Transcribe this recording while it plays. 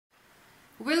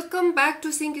Welcome back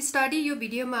to Sync Study. यो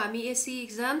भिडियोमा हामी एससी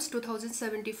एक्जाम्स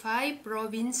 2075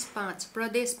 प्रोभिन्स 5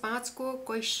 प्रदेश 5 को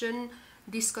क्वेशन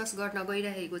डिस्कस गर्न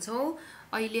गइरहेको छौं।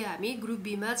 अहिले हामी ग्रुप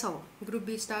बी मा छौं। Group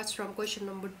be starts from question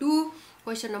number 2।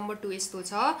 Question number 2 यस्तो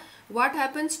छ, what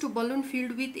happens to balloon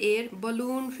filled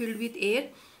with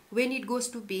air when it goes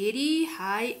to very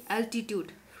high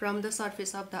altitude from the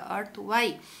surface of the earth? Why?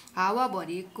 हावा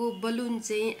भरिएको balloon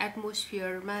चाहिँ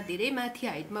एटमोस्फियरमा धेरै माथि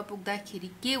हाइटमा पुग्दाखेरि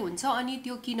के हुन्छ अनि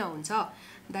त्यो किन हुन्छ?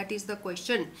 That is the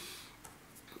question.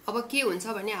 अब के हुन्छ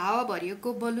भने हावा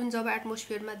भरिएको बलून जब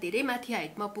एटमोस्फियरमा धेरै माथि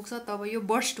हाइटमा पुग्छ तब यो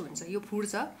बर्स्ट हुन्छ, यो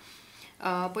फुट्छ।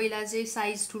 पहिला चाहिँ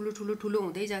साइज ठुलो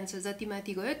हुँदै जान्छ, जति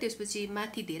माथि गयो त्यसपछि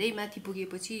माथि धेरै माथि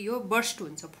पुगेपछि यो बर्स्ट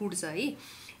हुन्छ, फुट्छ है।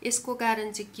 यसको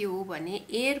कारण चाहिँ के हो भने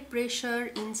air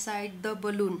pressure inside the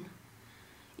balloon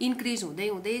increase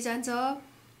हुँदै जान्छ,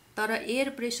 तर air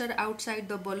pressure outside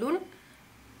the balloon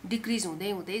decrease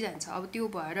हुँदै जान्छ। अब त्यो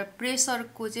भएर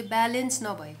प्रेशरको चाहिँ ब्यालेन्स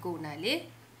नभएको हुनाले,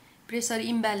 प्रेशर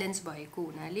इम्ब्यालेन्स भएको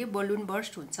हुनाले बलून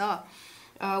बर्स्ट हुन्छ।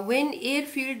 When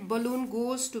air-filled balloon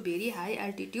goes to very high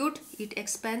altitude, it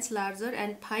expands larger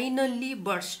and finally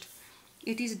bursts.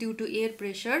 It is due to air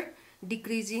pressure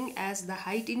decreasing as the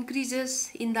height increases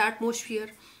in the atmosphere.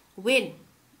 When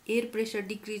air pressure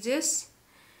decreases,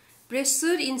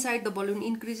 pressure inside the balloon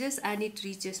increases and it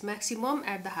reaches maximum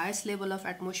at the highest level of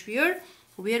atmosphere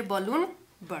where balloon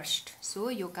burst. So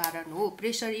यो कारण हो,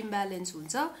 pressure imbalance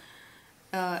हुन्छ,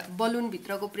 balloon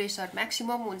भित्रको pressure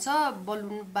maximum हुन्छ,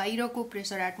 balloon बाहिरको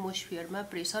pressure एटमोस्फियरमा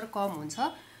pressure कम हुन्छ,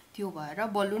 त्यो भएर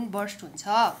बलून बर्स्ट हुन्छ।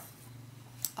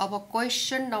 अब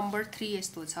क्वेशन नम्बर 3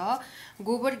 यस्तो छ,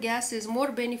 गोबर gas is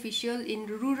more beneficial in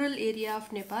rural area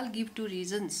of Nepal, give to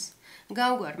reasons.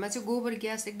 गाउँघरमा चाहिँ गोबर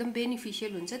ग्यास एकदम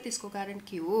बेनिफिशियल हुन्छ, त्यसको कारण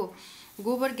के हो?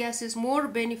 गोबर gas is more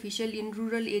beneficial in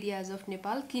rural areas of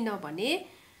Nepal किनभने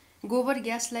गोबर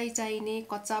ग्यासलाई चाहिने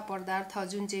कच्चा पदार्थ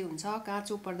जुन चाहिँ हुन्छ,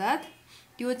 काँचो पदार्थ,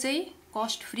 त्यो चाहिँ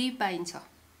कस्ट फ्री पाइन्छ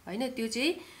हैन, त्यो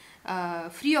चाहिँ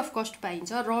फ्री अफ कस्ट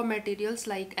पाइन्छ। र materials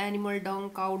like animal डङ,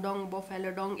 cow डङ,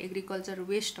 buffalo डङ, agriculture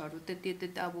वेस्टहरु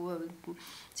त अब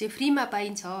चाहिँ फ्रीमा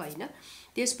पाइन्छ हैन।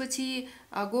 त्यसपछि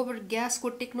गोबर ग्यासको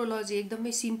टेक्नोलोजी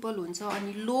एकदमै सिम्पल हुन्छ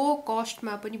अनि लो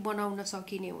कस्टमा पनि बनाउन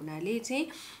सकिने हुनाले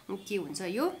चाहिँ के हुन्छ,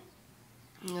 यो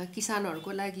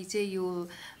किसानहरुको लागि चाहिँ यो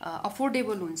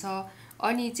अफोर्डेबल हुन्छ।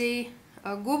 अनि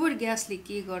चाहिँ गोबर ग्यासले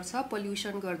के गर्छ,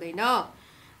 पोल्युसन गर्दैन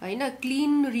हैन,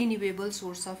 clean renewable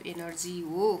source of energy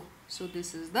हो। So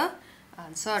this is the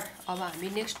answer. अब हामी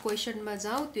नेक्स्ट क्वेशनमा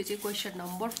जाउँ, त्यो चाहिँ क्वेशन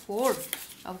नम्बर 4।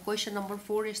 अब क्वेशन नम्बर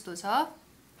 4 यस्तो छ,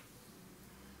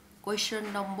 क्वेशन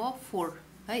नम्बर 4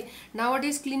 है,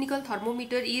 nowadays clinical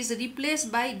thermometer is replace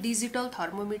by digital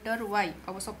thermometer. Why?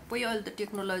 अब सबै अहिले त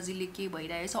टेक्नोलोजीले के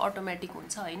भइरहेछ, अटोमेटिक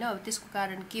हुन्छ हैन। अब त्यसको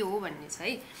कारण के हो भन्ने छ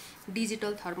है,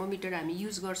 डिजिटल थर्मोमिटर हामी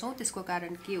युज गर्छौं, त्यसको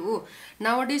कारण के हो?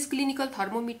 Nowadays clinical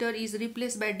thermometer is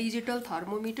replace by digital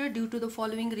thermometer due to the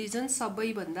following reason.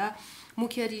 सबैभन्दा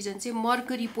मुख्य रिजन चाहिँ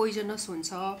मर्करी पोइजनस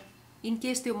हुन्छ। इन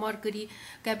केस त्यो मर्करी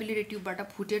क्यापिलरी ट्युबबाट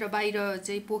फुटेर बाहिर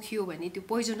चाहिँ पोखियो भने त्यो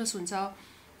पोइजनस हुन्छ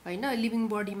हैन। लिभिङ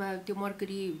बडीमा त्यो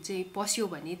मर्करी चाहिँ पस्यो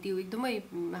भने त्यो एकदमै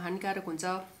हानिकारक हुन्छ।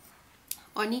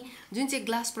 अनि जुन चाहिँ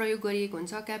ग्लास प्रयोग गरिएको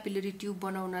हुन्छ क्यापिलरी ट्युब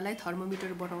बनाउनलाई,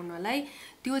 थर्मोमिटर बनाउनलाई,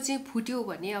 त्यो चाहिँ फुट्यो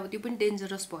भने अब त्यो पनि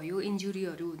डेन्जरस भयो,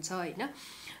 इन्जुरीहरु हुन्छ हैन।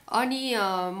 अनि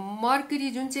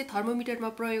मर्करी जुन चाहिँ थर्मोमिटरमा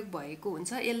प्रयोग भएको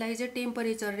हुन्छ यसलाई चाहिँ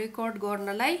टेम्परेचर रेकर्ड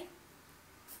गर्नलाई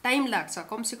टाइम लाग्छ,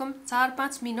 कमसेकम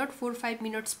 4-5 मिनट, 4-5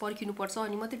 मिनट्स पर्खिनु पर्छ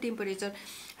अनि मात्रै टेम्परेचर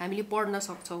हामीले पढ्न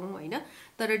सक्छौं हैन।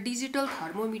 तर डिजिटल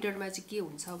थर्मोमिटरमा चाहिँ के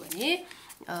हुन्छ भने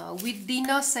विदिन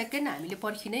अ सेकेन्ड हामीले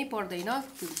पर्खिनै पर्दैन,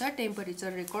 के हुन्छ,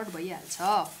 टेम्परेचर रेकर्ड भइहाल्छ।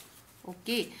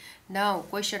 Okay, now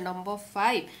question number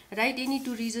 5, right any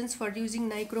two reasons for using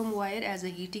nichrome wire as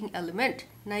a heating element.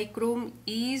 Nichrome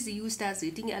is used as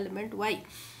heating element. Why?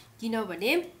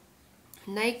 किनभने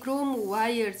नाइक्रोम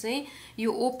वायर चाहिँ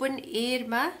यो ओपन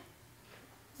एयरमा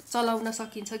चलाउन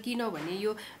सकिन्छ, किनभने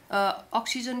यो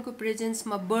अक्सिजनको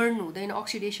प्रेजेन्समा बर्न हुँदैन,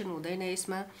 अक्सिडेसन हुँदैन,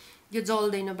 यसमा यो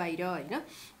जल्दैन बाहिर हैन।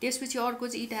 त्यसपछि अर्को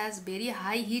चाहिँ it has very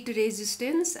high hit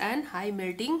resistance and high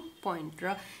melting point,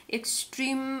 र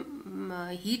एक्सट्रिम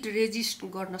हिट रेजिस्ट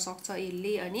गर्न सक्छ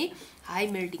यसले अनि हाई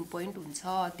मेल्टिङ पोइन्ट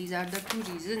हुन्छ। These are the 2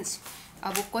 reasons.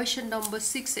 अब क्वेशन नम्बर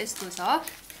 6 यस्तो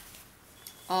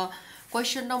छ,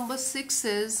 question number 6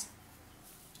 is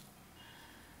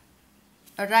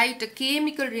write a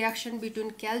chemical reaction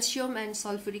between calcium and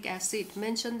sulfuric acid.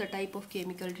 Mention the type of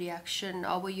chemical reaction.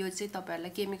 अब यो चाहिँ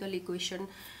तपाईहरुलाई केमिकल इक्वेसन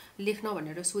लेख्न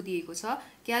भनेर सोधिएको छ।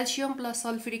 Calcium plus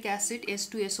sulphuric acid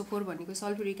H2SO4 भनेको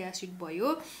सल्फ्युरिक एसिड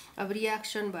भयो। अब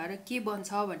रियाक्सन भएर के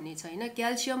बन्छ भन्ने छ हैन।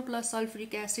 Calcium plus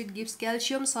sulphuric acid gives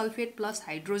calcium sulphate plus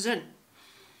hydrogen.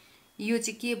 यो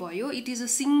चाहिँ के भयो, it is a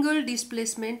single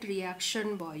displacement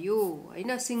reaction भयो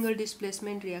हैन। Single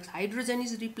displacement reaction, hydrogen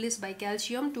is replace by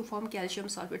calcium to form calcium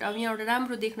sulphate. अब यहाँबाट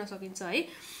राम्रो देख्न सकिन्छ है,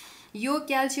 यो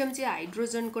क्याल्सियम चाहिँ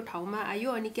हाइड्रोजनको ठाउँमा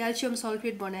आयो अनि क्याल्सियम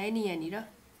सल्फेट बनायो नि यहाँनिर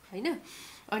हैन,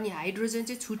 अनि हाइड्रोजन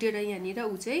चाहिँ छुटेर यहाँनिर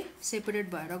उ चाहिँ सेपरेट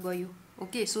भएर गयो।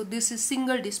 Okay, so this is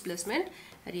single displacement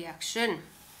reaction.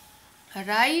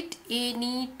 Write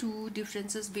any two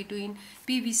differences between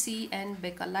PVC and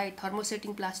Bakelite.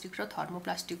 Thermosetting plastic र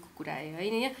थर्मोप्लास्टिकको कुरा आयो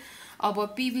हैन यहाँ। अब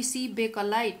PVC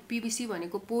बेकलाइट, PVC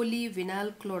भनेको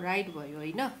पोलिभिनाइल क्लोराइड भयो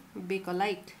हैन।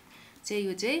 बेकलाइट चाहिँ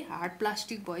यो चाहिँ हार्ड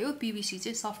प्लास्टिक भयो, PVC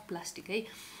चाहिँ सफ्ट प्लास्टिक है।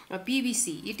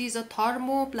 PVC it is a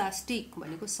thermoplastic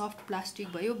भनेको सफ्ट प्लास्टिक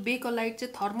भयो। बेकलाइट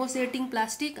चाहिँ थर्मोसेटिङ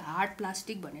प्लास्टिक हार्ड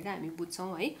प्लास्टिक भनेर हामी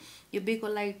बुझ्छौँ है। यो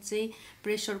बेकलाइट चाहिँ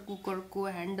प्रेसर कुकरको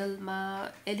ह्यान्डलमा,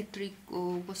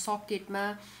 इलेक्ट्रिकको सकेटमा,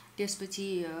 त्यसपछि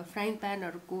फ्राइङ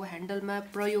प्यानहरूको ह्यान्डलमा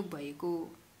प्रयोग भएको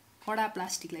कडा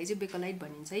प्लास्टिकलाई चाहिँ बेकलाइट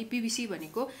भनिन्छ है। PVC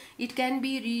भनेको it can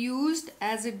be रियुज्ड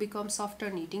as it become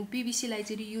softer heating. PVC लाई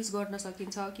चाहिँ रियुज गर्न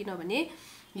सकिन्छ किनभने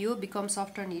यो बिकम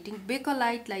सफ्टर हिटिङ।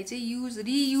 बेकलाइटलाई चाहिँ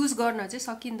रियुज गर्न चाहिँ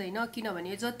सकिँदैन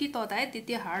किनभने जति तताए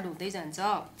त्यति हार्ड हुँदै जान्छ।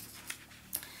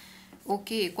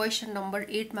 ओके, क्वेसन नम्बर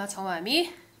 8 मा छौँ हामी।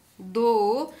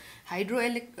 दो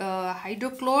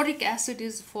hydrochloric acid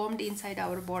is formed inside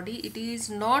our body, it is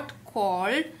not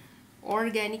called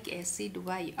organic acid.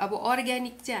 Why? अब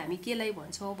अर्ग्यानिक चाहिँ हामी केलाई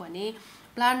भन्छौँ भने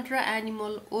प्लान्ट र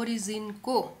एनिमल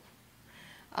ओरिजिनको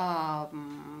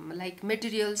लाइक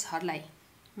मेटेरियल्सहरूलाई,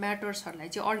 म्याटर्सहरूलाई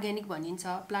चाहिँ अर्ग्यानिक भनिन्छ।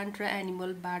 प्लान्ट र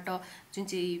एनिमलबाट जुन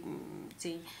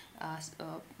चाहिँ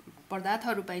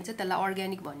पदार्थहरू पाइन्छ त्यसलाई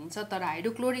अर्ग्यानिक भनिन्छ। तर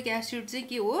हाइड्रोक्लोरिक एसिड चाहिँ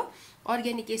के हो,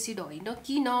 अर्ग्यानिक एसिड होइन।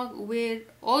 किन? Where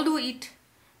although it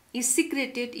is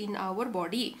secreted in our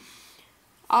body,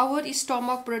 our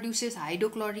stomach produces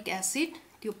hydrochloric acid,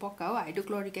 त्यो पक्का हो।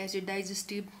 हाइड्रोक्लोरिक एसिड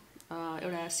डाइजेस्टिभ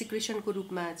एउटा सिक्रेसनको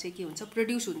रूपमा चाहिँ के हुन्छ,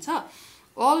 प्रड्युस हुन्छ।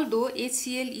 Although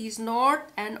HCl is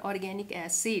not an organic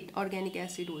acid, organic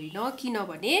acid होइन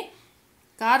किनभने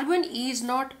carbon is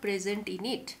not present in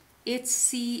it.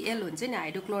 HCl हुन्छ नि,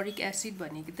 हाइड्रोक्लोरिक एसिड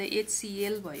भनेको त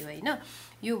HCl भयो हैन।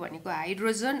 यो भनेको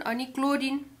हाइड्रोजन अनि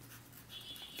क्लोरिन,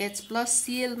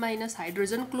 H+Cl-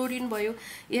 हाइड्रोजन क्लोरिन भयो।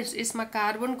 यसमा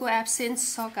कार्बनको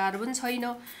एब्सेन्स छ, कार्बन छैन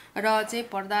र चाहिँ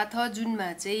पदार्थ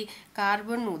जुनमा चाहिँ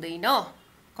कार्बन हुँदैन,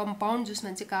 कम्पाउन्ड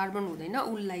जसमा चाहिँ कार्बन हुँदैन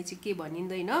उसलाई चाहिँ के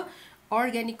भनिँदैन,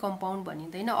 अर्ग्यानिक कम्पाउन्ड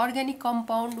भनिँदैन। अर्ग्यानिक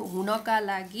कम्पाउन्ड हुनका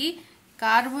लागि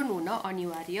कार्बन हुन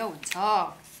अनिवार्य हुन्छ।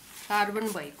 कार्बन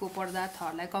भएको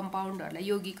पदार्थहरूलाई, कम्पाउन्डहरूलाई,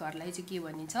 यौगिकहरूलाई चाहिँ के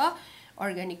भनिन्छ,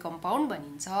 अर्ग्यानिक कम्पाउन्ड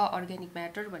भनिन्छ, अर्ग्यानिक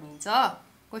म्याटर भनिन्छ।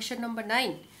 Question number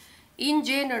 9, in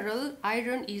general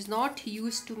iron is not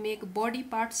use to make body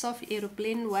parts of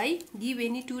aeroplane. Why? Give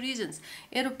any two reasons.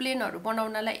 एरोप्लेनहरू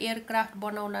बनाउनलाई, aircraft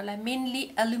बनाउनलाई mainly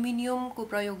एल्युमिनियमको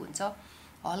प्रयोग हुन्छ,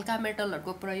 हल्का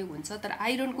मेटलहरूको प्रयोग हुन्छ, तर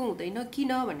आइरनको हुँदैन।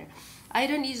 किन भनेर,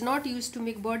 iron is not use to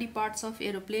make body parts of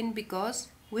aeroplane because,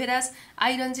 वेराज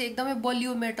आइरन चाहिँ एकदमै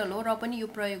बलियो मेटल हो र पनि यो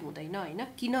प्रयोग हुँदैन हैन।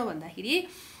 किन भन्दाखेरि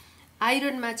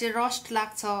आइरनमा चाहिँ रस्ट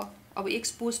लाग्छ। अब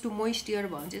एक्सपोज टु मोइस्चर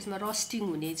भयो भने चाहिँ यसमा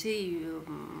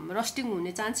रस्टिङ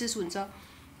हुने चान्सेस हुन्छ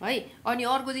है। अनि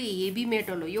अर्को चाहिँ हेभी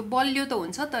मेटल हो, यो बलियो त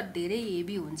हुन्छ तर धेरै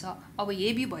हेभी हुन्छ। अब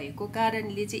हेभी भएको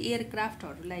कारणले चाहिँ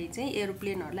एयरक्राफ्टहरूलाई चाहिँ,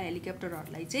 एरोप्लेनहरूलाई,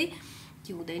 हेलिकप्टरहरूलाई चाहिँ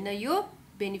के हुँदैन, यो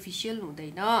बेनिफिसियल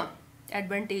हुँदैन,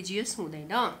 एडभान्टेजियस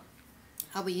हुँदैन।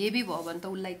 अब हेभी भयो भने त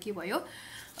उसलाई के भयो,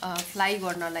 फ्लाइ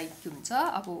गर्नलाई के हुन्छ,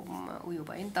 अब उयो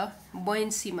भयो नि त,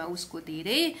 बोयन्सीमा उसको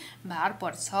धेरै भार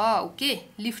पर्छ। ओके,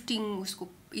 लिफ्टिङ उसको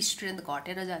स्ट्रेन्थ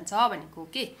घटेर जान्छ भनेको।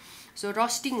 ओके, सो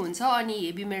रस्टिङ हुन्छ अनि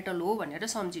हेभी मेटल हो भनेर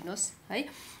सम्झिनुहोस् है।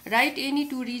 Right any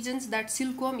two reasons that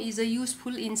silkworm is a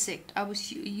useful insect. अब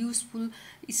युजफुल,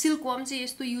 सिल्कवर्म चाहिँ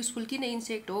यस्तो युजफुल किन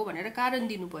इन्सेक्ट हो भनेर कारण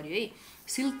दिनु पर्यो है।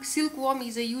 Silkworm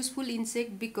is a useful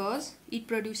insect because it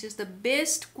produces the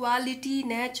best quality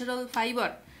natural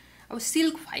fibre. अब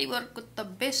सिल्क फाइबरको त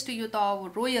बेस्ट, यो त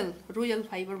अब रोयल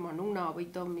फाइबर भनौँ न, अब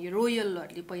एकदम यो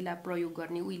रोयलहरूले पहिला प्रयोग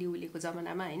गर्ने उहिलेको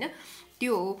जमानामा हैन,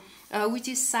 त्यो हो। विच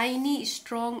इज साइनी,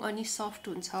 स्ट्रङ अनि सफ्ट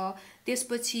हुन्छ।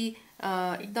 त्यसपछि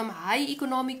एकदम हाई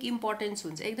इकोनोमिक इम्पोर्टेन्स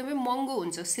हुन्छ, एकदमै महँगो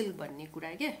हुन्छ सिल्क भन्ने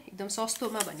कुरा क्या, एकदम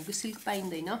सस्तोमा भनेको सिल्क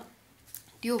पाइँदैन।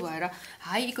 त्यो भएर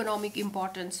हाई इकोनोमिक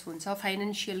इम्पोर्टेन्स हुन्छ,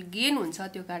 फाइनेन्सियल गेन हुन्छ।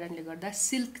 त्यो कारणले गर्दा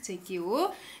सिल्क चाहिँ के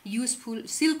हो, युजफुल,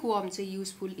 सिल्कवर्म चाहिँ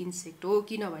युजफुल इन्सेक्ट हो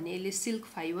किनभने यसले सिल्क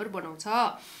फाइबर बनाउँछ।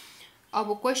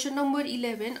 अब question number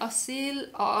 11, a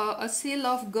sale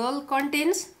of girl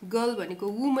contents, girl भनेको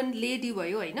वुमन, लेडी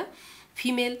भयो हैन,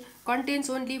 female, contents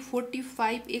only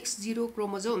 45X0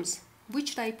 chromosomes.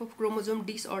 Which type of chromosome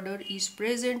disorder is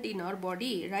present in our body?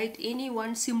 Write any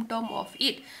one symptom of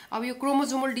it. अब यो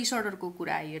chromosomal डिसअर्डरको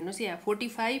कुरा हेर्नुहोस् यहाँ,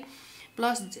 45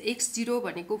 plus X0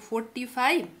 भनेको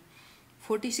 45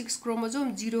 46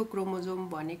 chromosome 0 chromosome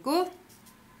भनेको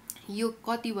यो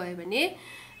कति भयो भने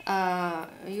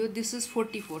यो दिस इज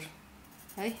 44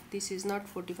 है this is not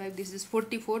 45 this is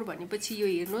 44 भनेपछि यो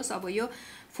हेर्नुस् अब यो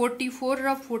 44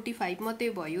 र 45 मात्रै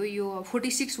भयो यो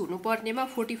 46 हुनु पर्नेमा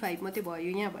 45 मात्रै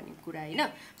भयो यहाँ भनेको कुरा हैन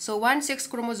so 1 sex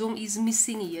chromosome is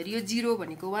missing here यो 0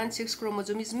 भनेको 1 सेक्स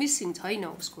क्रोमोजोम इज मिसिङ छैन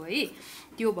उसको है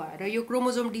त्यो भएर यो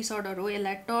क्रोमोजोम डिसअर्डर हो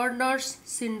यसलाई टर्नर्स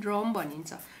सिन्ड्रोम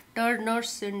भनिन्छ टर्नर्स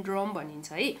सिन्ड्रोम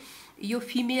भनिन्छ है यो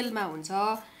फिमेलमा हुन्छ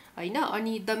हैन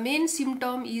अनि the main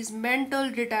symptom is mental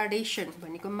retardation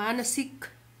भनेको मानसिक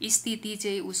स्थिति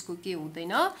चाहिँ उसको के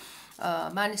हुँदैन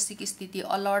मानसिक स्थिति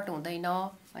अलर्ट हुँदैन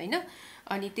हैन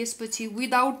अनि त्यसपछि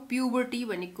विदाउट प्युबर्टी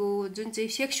भनेको जुन चाहिँ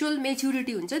सेक्सुअल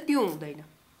मेच्युरिटी हुन्छ त्यो हुँदैन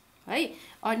है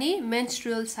अनि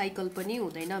मेन्स्ट्रुअल साइकल पनि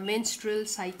हुँदैन मेन्स्ट्रुअल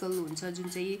साइकल हुन्छ जुन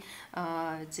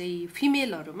चाहिँ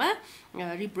फिमेलहरुमा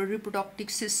रिप्रोडक्टिभ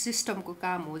सिस्टमको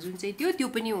काम हो जुन चाहिँ त्यो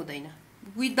पनि हुँदैन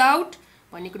विदाउट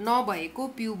भनेको नभएको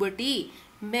प्युबर्टी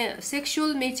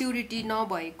सेक्सुअल मेच्युरिटी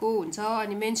नभएको हुन्छ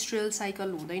अनि मेन्स्ट्रुअल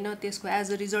साइकल हुँदैन त्यसको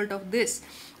as a result of this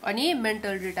अनि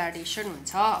मेन्टल रिटार्डेसन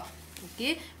हुन्छ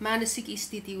ओके मानसिक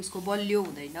स्थिति उसको बलियो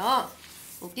हुँदैन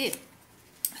ओके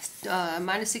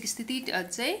मानसिक स्थिति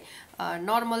चाहिँ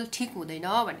नर्मल ठीक हुँदैन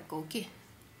भनेको okay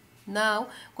now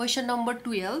question number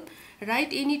 12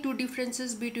 right any two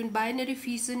differences between binary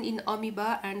fission in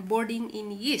amoeba and बर्डिङ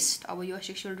in yeast अब यो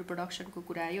सेक्सुअल रिप्रोडक्सन को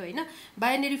कुरा आयो हैन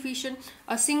binary fission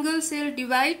a single sale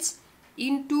divides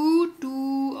into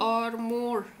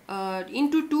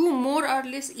two more or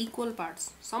less equal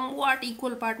parts somewhat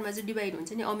equal part मा चाहिँ divide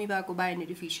हुन्छ नि अमिबाको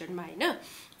बाइनरी फिजन मा हैन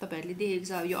तपाईहरुले देखेको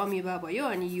छ यो अमिबा भयो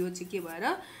अनि यो चाहिँ के भएर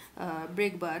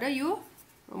ब्रेक भएर यो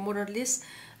मोर or less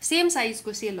सेम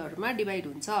साइजको सेलहरुमा डिवाइड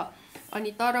हुन्छ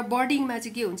अनि तर बर्डिङ मा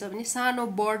चाहिँ के हुन्छ भने सानो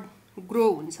बर्ड ग्रो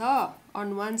हुन्छ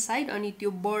अन वान साइड अनि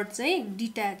त्यो बर्ड चाहिँ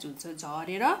डिट्याच हुन्छ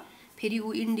झरेर फेरि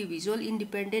उ इन्डिभिजुअल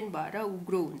इन्डिपेन्डेन्ट भएर उ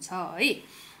ग्रो हुन्छ है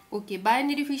okay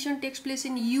binary fission takes place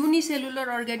in unicellular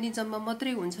अर्गानिजममा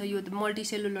मात्रै हुन्छ यो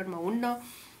मल्टिसेलुलरमा हुन्न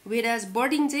वेयरएज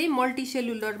बर्डिङ चाहिँ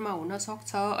मल्टिसेलुलरमा हुन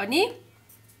सक्छ अनि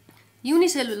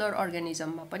युनिसेलुलर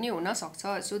अर्गानिजममा पनि हुन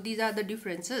सक्छ so these are the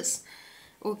differences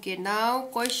okay now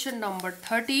question number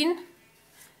 13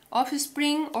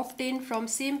 offspring obtained from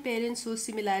same parents so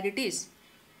similarities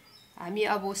हामी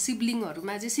अब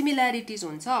सिब्लिङहरुमा चाहिँ सिमिल्यारिटीज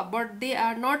हुन्छ but they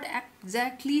are not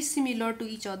exactly similar to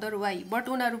each other why but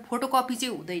उनीहरु फोटोकपी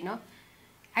चाहिँ हुँदैन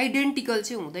आइडेन्टिकल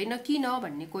चाहिँ हुँदैन किन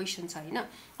भन्ने क्वेशन छ हैन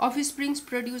offsprings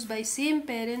produced by same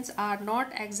parents are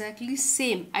not exactly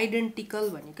same identical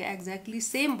भनेको एक्ज्याक्टली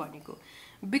सेम भनेको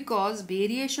because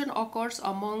variation occurs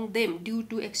among them due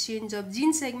to exchange of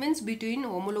gene segments between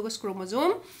homologous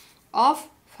chromosome of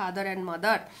father and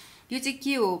mother यो चाहिँ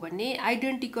के हो भने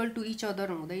identical to each other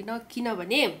हुँदैन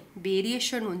किनभने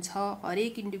variation हुन्छ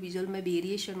हरेक इन्डिभिजुअलमा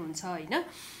भेरिएसन हुन्छ हैन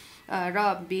र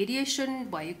भेरिएसन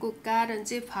भएको कारण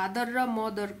चाहिँ फादर र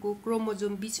मदरको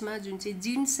क्रोमोजोम बीचमा जुन चाहिँ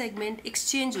जीन सेगमेन्ट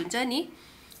एक्सचेन्ज हुन्छ नि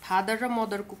फादर र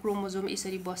मदरको क्रोमोजोम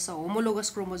यसरी बस्छ होमोलोगस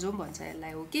क्रोमोजोम भन्छ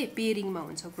यसलाई हो के पेयरिङमा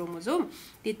हुन्छ क्रोमोजोम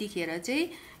त्यतिखेर चाहिँ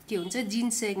के हुन्छ जीन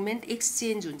सेगमेन्ट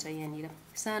एक्सचेन्ज हुन्छ यहाँनिर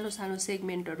सानो सानो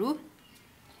सेगमेन्टहरु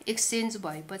एक्सचेन्ज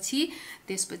भएपछि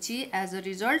त्यसपछि as a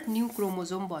result new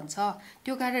chromosome भन्छ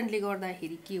त्यो कारणले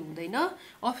गर्दाखेरि के हुँदैन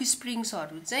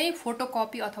अफस्प्रिङ्सहरु चाहिँ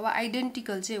फोटोकपी अथवा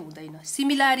आइडेन्टिकल चाहिँ हुँदैन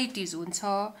सिमिल्यारिटीज हुन्छ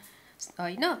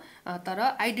हैन तर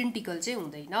आइडेन्टिकल चाहिँ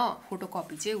हुँदैन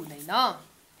फोटोकपी चाहिँ हुँदैन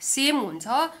सेम हुन्छ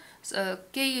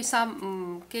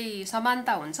केही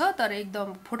समानता हुन्छ तर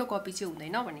एकदम फोटोकपी चाहिँ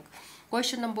हुँदैन भनेको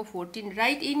question number 14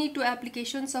 right any two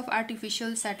applications of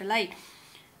artificial satellite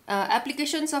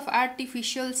applications of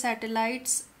artificial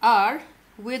satellites are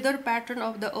weather pattern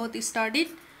of the earth studied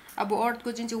अब अर्थ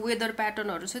को जुन चाहिँ वेदर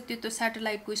प्याटर्नहरु छ त्यो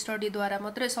स्याटेलाइट को स्टडी द्वारा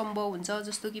मात्रै सम्भव हुन्छ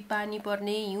जस्तो कि पानी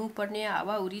पर्ने हिउँ पर्ने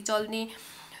हावाहुरी चल्ने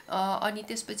अनि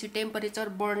त्यसपछि टेम्परेचर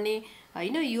बढ्ने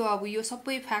हैन यो अब यो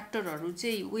सबै फ्याक्टरहरु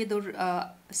चाहिँ वेदर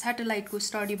स्याटेलाइट को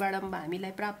स्टडीबाट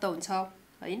हामीलाई प्राप्त हुन्छ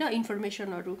हैन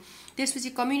इन्फर्मेसनहरु त्यसपछि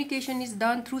communication is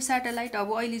done through satellite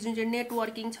अब अहिले जुन चाहिँ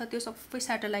नेटवर्किङ छ त्यो सबै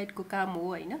स्याटेलाइट को काम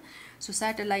हो हैन सो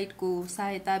स्याटेलाइट को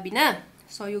सहायता बिना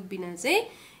सहयोग बिना चाहिँ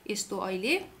यस्तो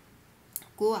अहिले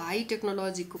को हाई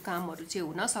टेक्नोलोजी को कामहरु चाहिँ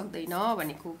हुन सक्दैन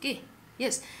भनेको के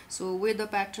yes so whether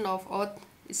pattern of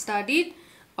earth studied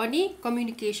अनि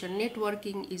communication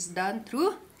networking is done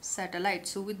through satellite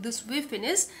so with this we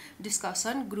finish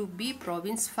discussion group B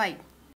province 5